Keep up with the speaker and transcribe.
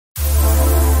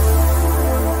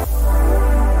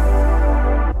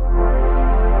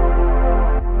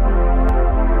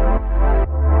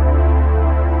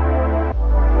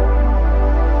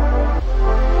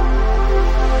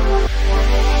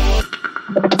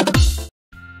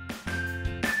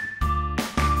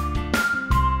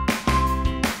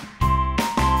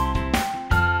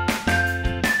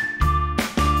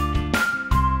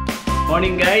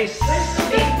morning, guys.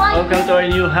 Welcome to our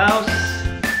new house.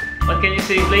 What can you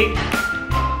say, Blake?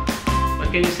 What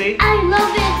can you say? I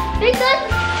love it because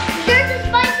there's a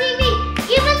Smart TV.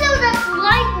 Even though that's the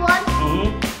light one,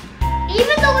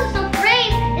 even though it's a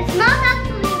frame, it's not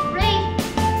actually a frame.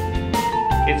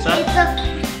 It's a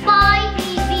Smart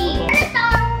TV. It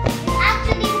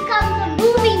actually becomes a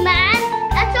movie, man.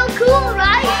 That's so cool,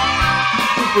 right?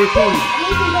 super cool.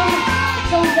 It's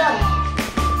so dumb.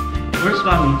 Where's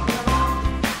mommy?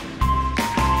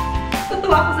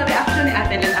 Tutuwa ako sa reaction ni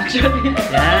Ate Len actually.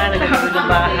 Yan, nagkakaroon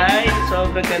ng bahay.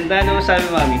 Sobrang ganda. Ano sabi,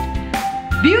 mami?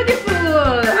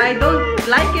 Beautiful! I don't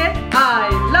like it.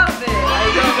 I love it. I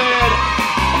love it.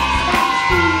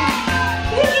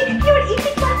 You're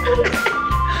eating that.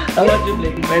 How about you,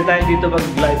 Blake? Pwede tayo dito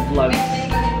mag-live vlogs.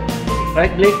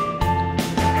 Right, Blake?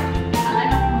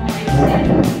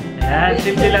 Yan,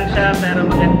 simple lang siya pero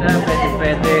maganda.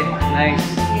 Pwede. Nice.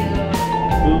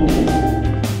 Ooh.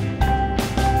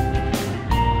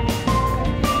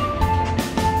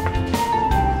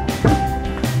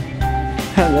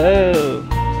 Hello.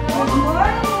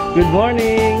 Good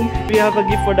morning. We have a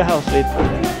gift for the house. Wait.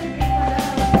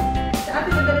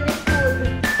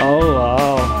 Oh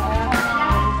wow.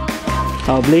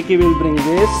 Now Blakey will bring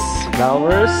this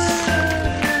flowers.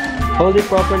 Hold it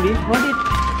properly. Hold it.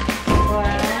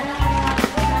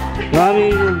 Mommy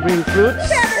will bring fruits.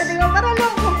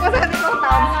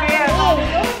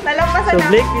 So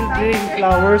Blake will bring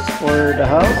flowers for the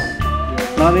house.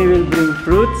 Mommy will bring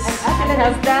fruits.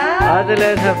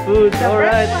 Adelaide have food.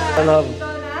 Alright. I love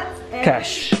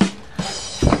cash.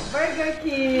 Burger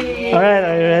King. Alright,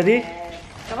 are you ready?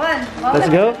 Come on. Let's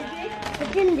go. It's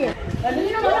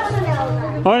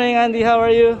Morning, Andy. How are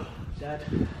you?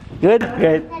 Good?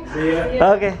 Great.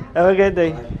 Okay. Have a good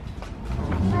day.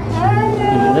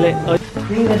 Dali.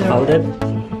 Hold it.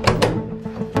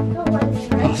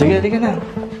 Oh, sige, di ka na.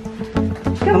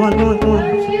 Come on. Oh,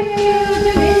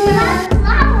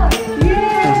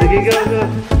 sige, go.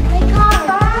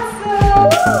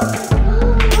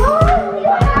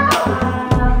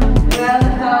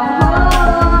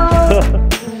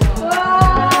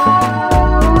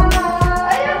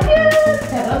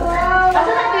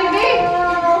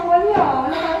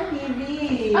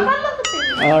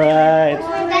 Alright.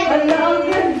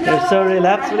 You're so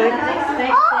relaxed, Blake.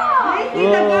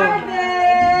 Whoa.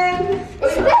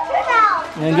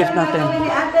 Yung gift natin.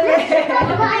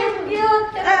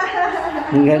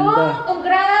 Ang ganda.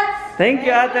 Thank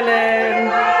you, Ate Len.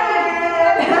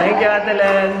 Thank you, Ate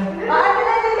Len.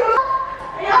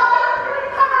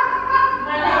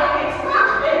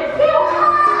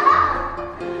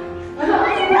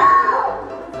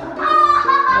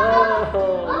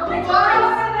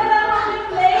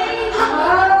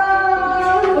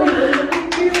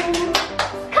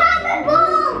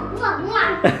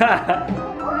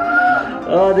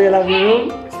 Oh, do you love your room?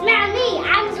 Smell me,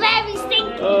 I'm very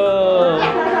stinky. Oh.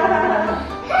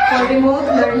 For remote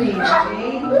learning,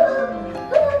 okay?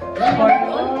 For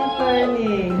remote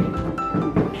learning.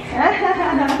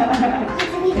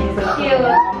 So cute.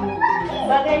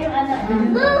 Bagay yung anak.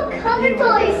 Look, other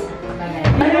toys.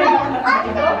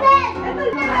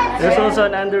 There's also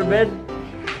an underbed.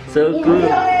 So cool.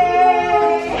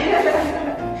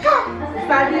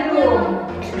 Study room.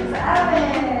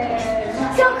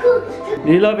 So cool. Do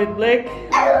you love it, Blake?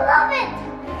 I love it.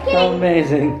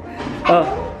 Amazing. Oh,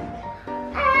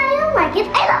 I don't like it.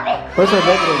 I love it. where's our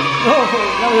bedroom? Oh,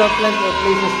 now we have plenty of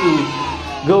places to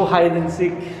go hide and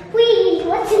seek. Wait,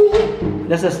 what's in here?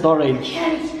 That's a storage.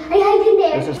 I hide in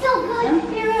there. This is- So good.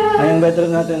 Ayang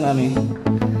bedroom natin, Mami.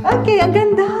 Okay, ang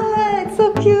ganda. It's so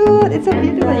cute. It's so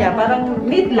beautiful. Yeah, parang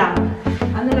mid lang.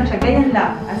 Ano lang siya, ganyan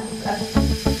lang. As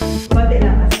konti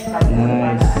lang.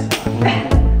 Nice.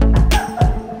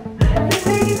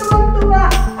 Hindi ko magtuwa.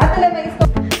 Ate Len, may gusto.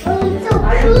 Oh, it's so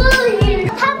cool here.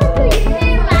 Tap into your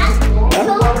hair, man.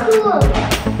 So cool.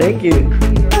 Thank you.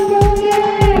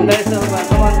 And there's so much.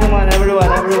 Come on, everyone.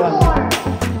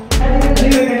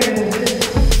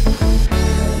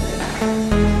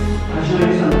 I'll show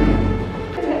you something.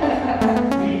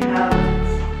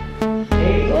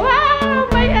 Wow,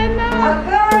 may anak. A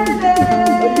garden.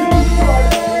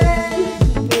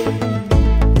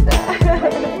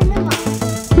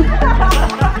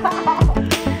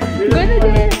 Ganda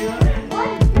din.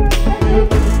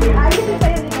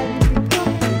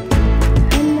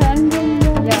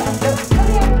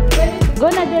 Go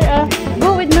na there,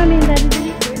 go with mommy and daddy.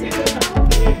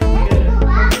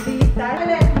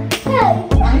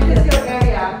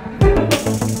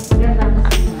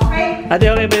 Ate,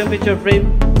 okay ba yung picture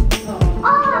frame?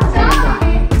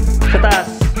 Sa taas.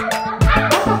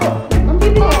 Ang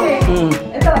bibi.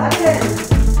 Ito, ate.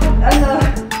 Ano?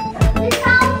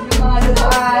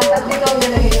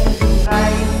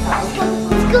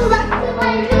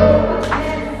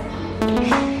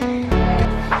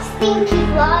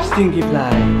 Pinkie Fly.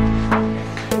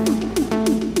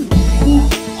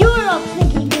 Europe,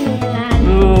 Pinkie Fly.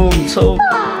 Boom. So,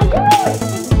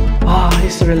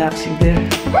 it's relaxing there.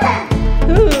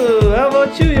 Ooh, how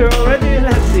about you? You're already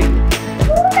relaxing.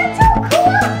 That's so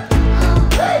cool.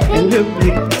 And look,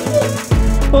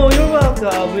 oh, you're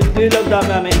welcome. Do you love that,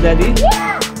 Mama and Daddy?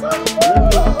 Yeah.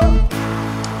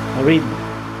 Read.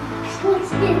 What's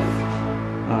this?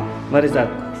 What is that?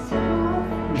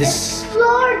 This.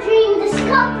 Explore Dream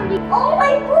Discovery. Oh,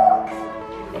 my books.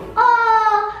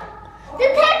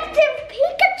 Detective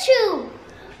Pikachu.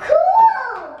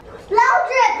 Cool.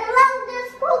 Loudred, the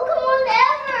loudest Pokemon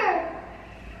ever.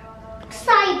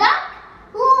 Psyduck,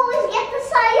 who always get the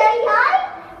Psy-Yi.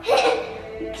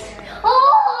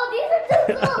 Oh, these are too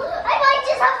cool. I might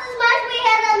just have to smash my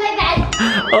head on my bed.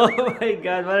 Oh my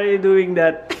God, why are you doing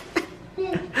that?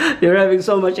 You're having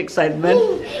so much excitement.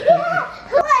 Yeah,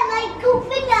 cool. I like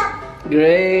goofing up.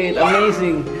 Great,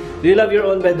 amazing. Do you love your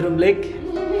own bedroom, Blake?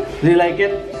 Do you like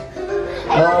it?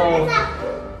 Oh.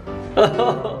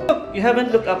 You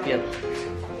haven't looked up yet.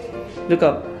 Look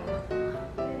up.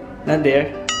 Not there.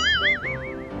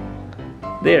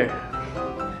 There.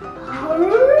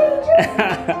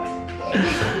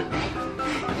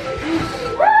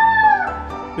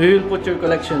 We will put your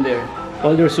collection there.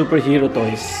 All your superhero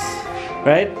toys.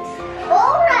 Right?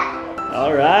 Alright.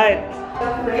 Alright.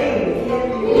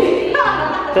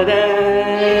 Ta-da!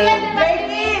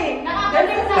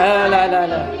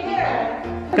 La.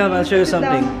 Come, I'll show you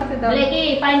something.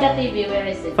 Blakey, find the TV. Where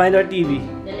is it? Find our TV.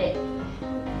 Dali.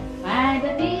 Find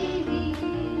the TV.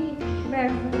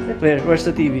 Where? Where's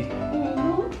the TV?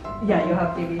 Yeah, you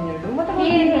have TV in your room. What about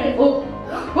Here. Oh.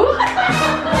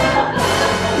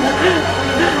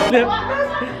 Look.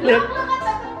 Look.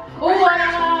 Oh,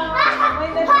 wow.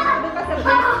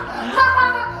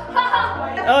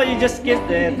 Oh, you just kissed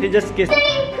it. You just kissed it.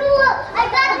 Very cool. I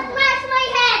gotta smash my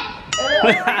head.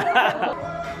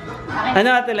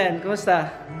 Ano, Ate Len? Kumusta?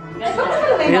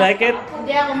 You like it?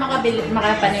 Hindi ako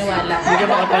makapaniwala. Hindi ka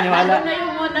makapaniwala?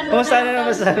 Kumusta na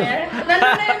naman sa...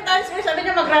 Nandun na yung dance ko. Sabi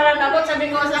niya magrarangabot.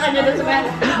 Sabi ko sa kanya doon sa bayan.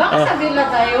 Baka sabihin na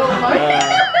tayo.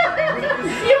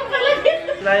 Yung pala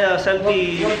dito. Tayo,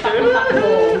 selfie.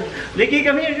 Licky,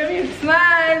 come here, come here.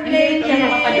 Smile, Blake.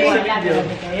 Makapaniwala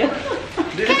talaga kayo.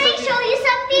 Can I show you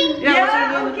something?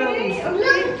 Yeah, okay.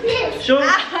 Look at this. Show.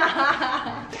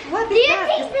 What Do you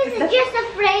think this is just a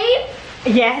frame?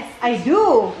 Yes, I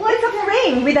do. It's a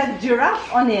frame with a giraffe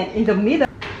on it in the middle.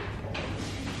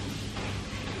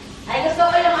 Ay, gusto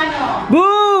ko yung ano.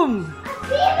 Boom!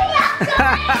 TV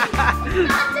outside!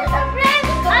 Not just a frame!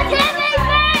 A TV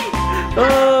frame!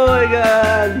 Oh my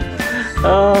God!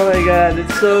 Oh my God,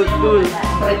 it's so cool.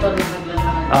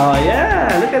 Oh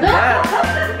yeah, look at that.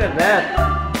 Look at that.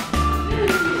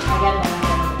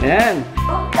 Yan.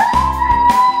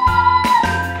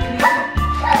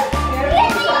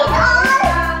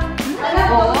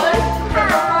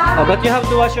 Oh, but you have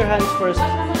to wash your hands first.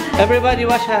 Everybody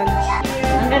wash hands.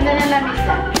 Ang ganda na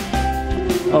lamisa.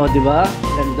 Oh, di ba?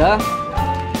 Ganda.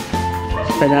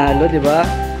 Panalo, di ba?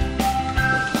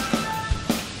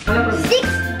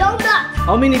 6 donuts!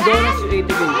 How many donuts you ate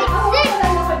again?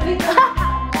 6!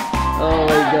 Oh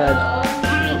my God.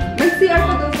 May CR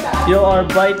pa doon sa... You are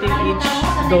biting each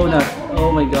donut. Oh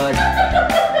my God.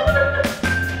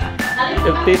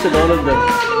 You've tasted all of them.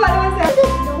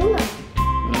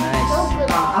 Nice.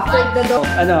 After the dog.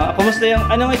 Ano, kumusta yung,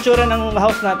 anong itsura ng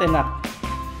house natin, Nak?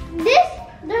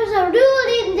 There's a rule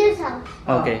in this house.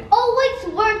 Okay. Always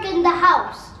work in the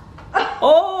house.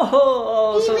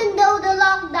 Oh, so, Even though the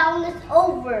lockdown is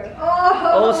over.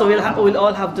 oh, so we'll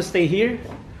all have to stay here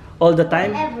all the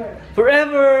time? Ever.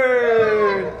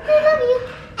 Forever! I love you.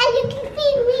 And you can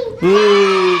feed me.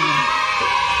 Boom!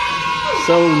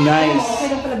 So nice.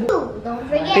 Don't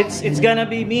forget. It's gonna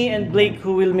be me and Blake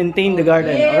who will maintain the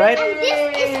garden, alright? And this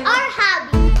is our house.